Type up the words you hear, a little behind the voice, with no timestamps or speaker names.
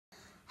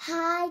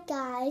Hi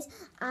guys,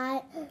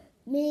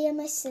 me and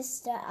my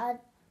sister are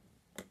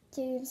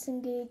doing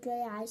some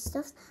googly eye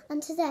stuff,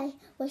 and today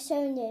we're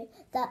showing you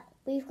that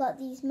we've got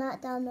these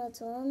McDonald's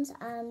ones,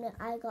 and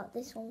I got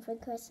this one for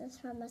Christmas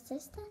from my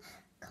sister.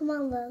 Come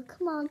on, Lil,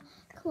 come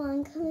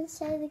and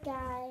show the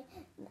guy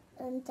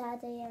and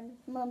Daddy and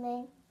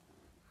Mummy.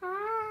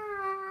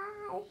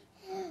 Hi.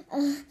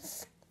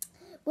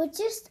 We're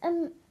just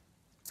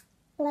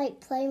like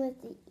playing with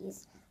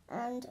these,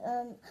 and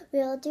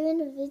we're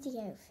doing a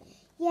video for you.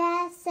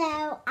 Yeah,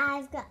 so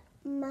I've got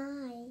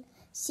mine.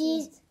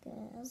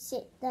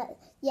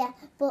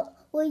 But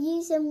we're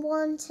using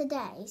one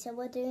today, so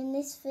we're doing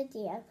this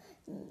video.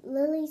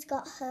 Lily's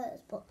got hers,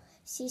 but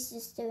she's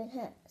just doing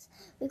hers.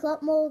 We've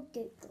got more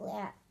googly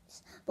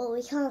eyes, but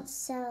we can't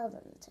sell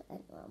them to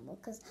anyone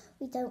because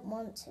we don't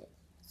want to.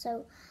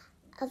 So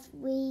if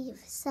we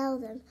sell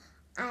them,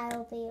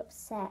 I'll be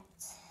upset.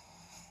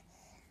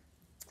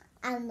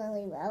 And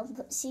Lily will,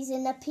 but she's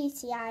in the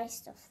PTI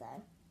stuff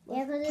though.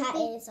 Yeah, With cat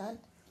ears on.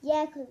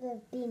 Yeah, because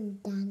we've been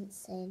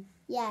dancing.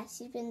 Yeah,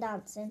 she's been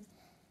dancing.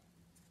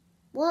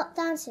 What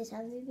dances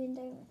have you been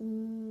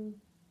doing?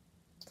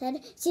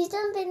 She's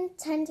been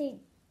Teddy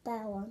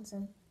Bear ones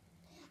and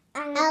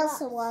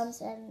Elsa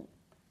ones and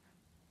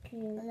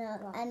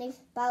any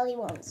ballet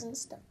ones and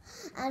stuff.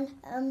 And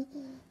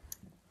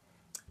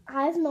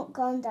I've not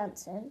gone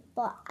dancing,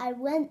 but I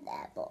went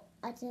there, but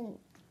I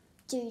didn't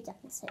do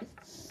dancing.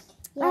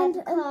 Yeah, and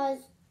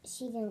because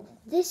she didn't.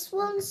 This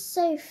one's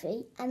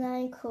Sophie, and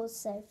I'm called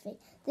Sophie.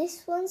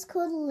 This one's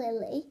called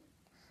Lily,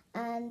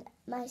 and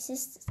my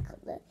sister's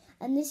called Lily.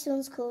 And this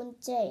one's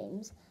called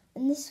James,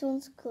 and this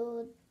one's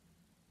called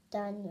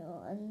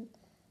Daniel, and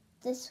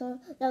this one.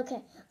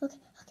 Okay.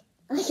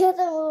 I get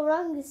them all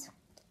wrong.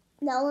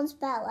 That one's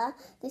Bella.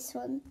 This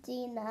one's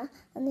Dina,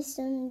 and this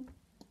one's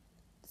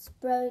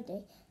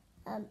Brody.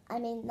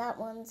 That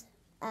one's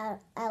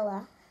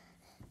Ella,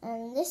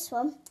 and this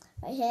one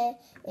right here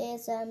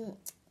is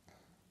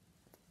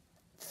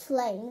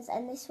Flames,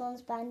 and this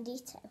one's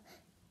Bandito.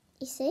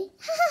 You see?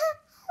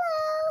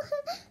 Hello!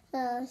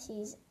 Oh,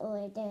 she's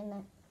already doing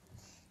that.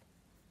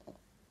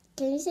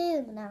 Can you see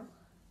them now?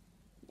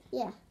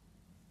 Yeah.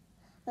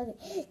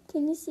 Okay.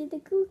 Can you see the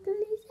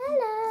googlies?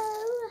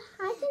 Hello!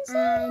 I can see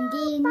and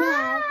them. you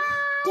know,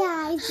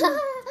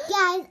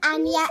 guys,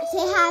 and you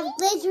actually have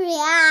glittery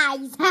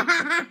eyes.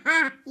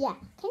 Yeah.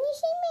 Can you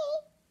see me?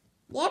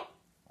 Yep.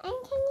 And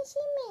can you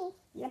see me?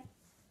 Yep.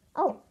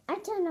 Oh, I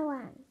turn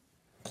around.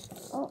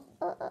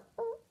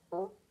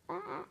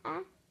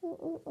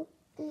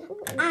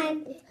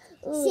 And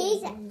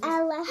she's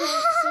Ella,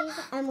 she's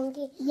a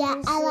monkey.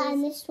 Yeah, Ella,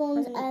 and this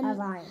one's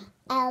Ryan.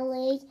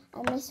 Ellie,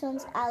 and this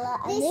one's Ella,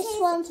 and this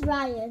one's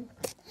Ryan.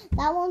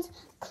 That one's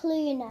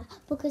Cluna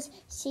because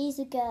she's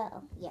a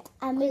girl. Yeah.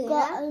 And we've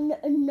got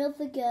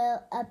another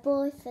girl, a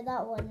boy for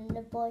that one, and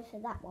a boy for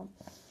that one.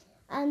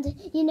 And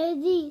you know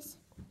these?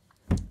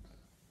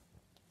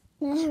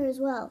 They're as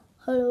well.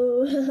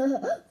 Hello.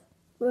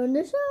 We're in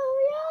the show,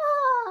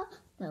 yeah.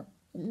 No,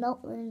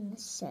 not we're in the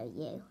show,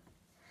 you.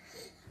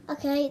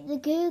 Okay, the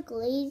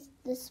googlies,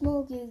 the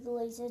small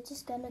googlies are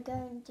just going to go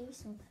and do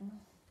something.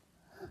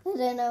 I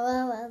don't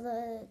know what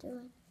they're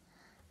doing.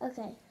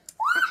 Okay.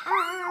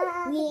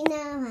 We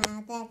know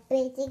how that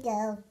pretty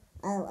go.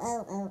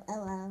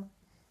 Oh.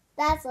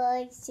 That's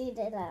like she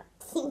did that.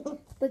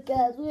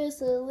 Because we're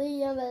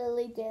silly and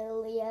really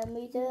dilly and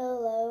we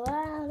dillo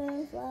out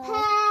and fly.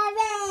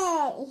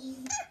 Hooray!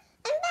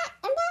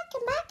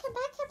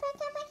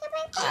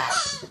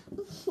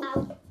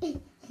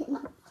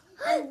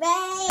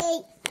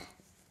 Hooray!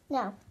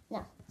 No,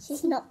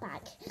 she's not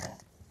back.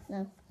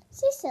 No,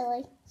 she's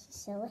silly.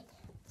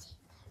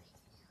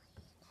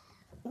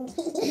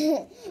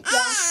 Yeah.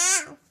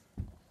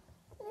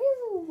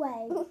 Move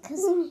away,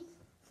 because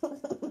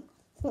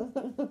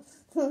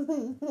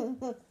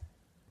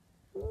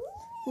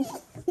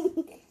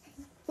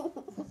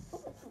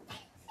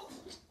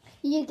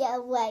you get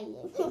away.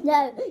 No,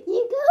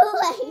 you go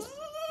away.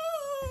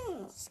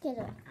 Just get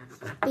away.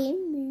 Be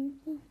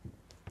moving.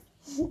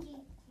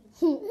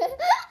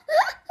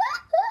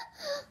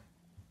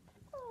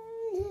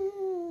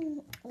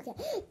 Okay,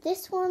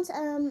 this one's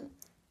okay.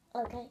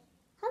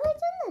 Have I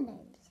done the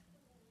names?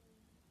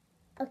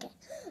 Okay.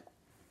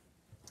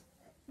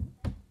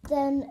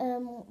 Then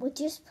we'll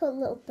just put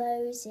little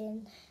bows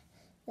in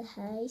the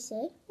hair.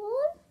 See,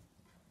 one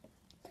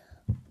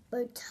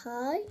bow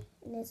tie,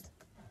 and it's.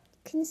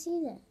 Can you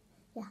see that?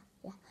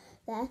 Yeah,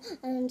 there.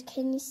 And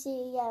can you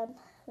see?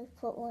 We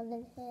put one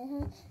in her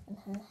hair and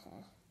her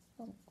hair.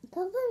 Oh,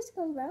 Papa's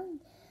gone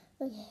round.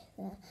 Okay,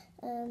 there.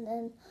 And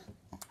then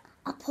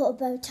I put a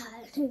bow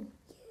tie on.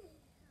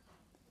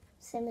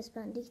 Same as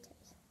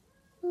Bandito's.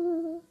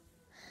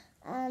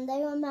 And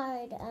they were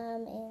married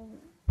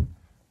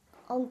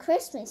on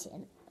Christmas, you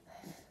know,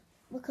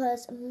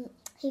 because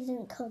he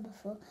didn't come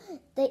before.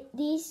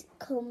 These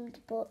come,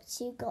 but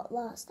she got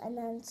lost, and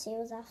then she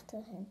was after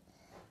him.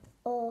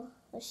 Or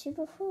was she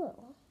before?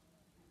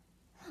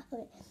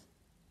 Okay.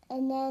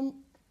 And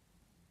then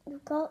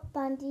we've got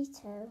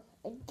Bandito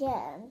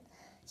again.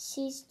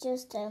 She's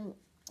just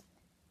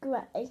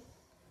grey,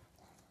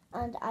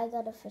 and I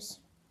got a fish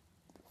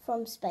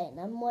from Spain,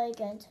 and we're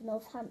going to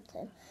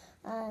Northampton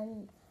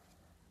and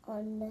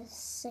on the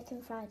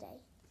second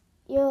Friday.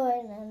 You're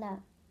in and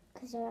out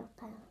because you're our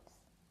parents.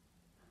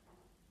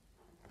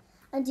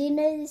 And do you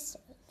know this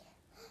song?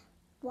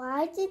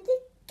 Why did the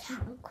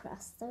cow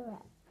cross the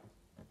road?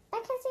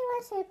 Because he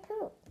wanted to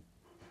poop.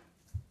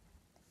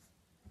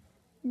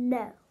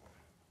 No.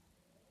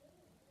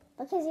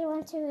 Because he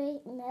wanted to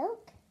eat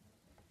milk?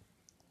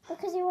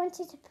 Because he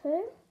wanted to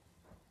poo?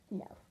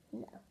 No.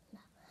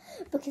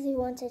 Because he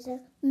wanted to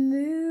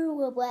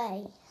moo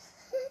away.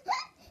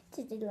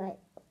 Did he like...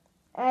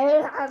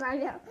 I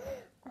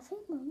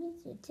think Mummy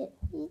did it.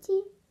 Which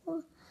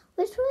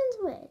one's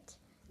which?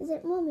 Is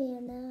it Mummy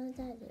and then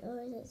Daddy? Or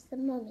is it the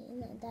Mummy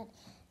and then Daddy?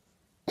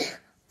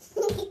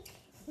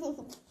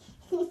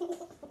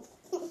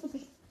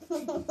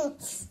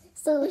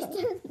 So we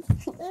don't...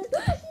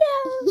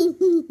 No!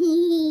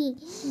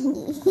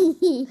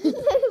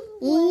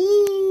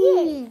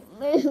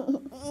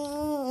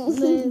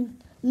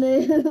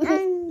 Move.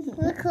 I'm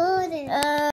recording.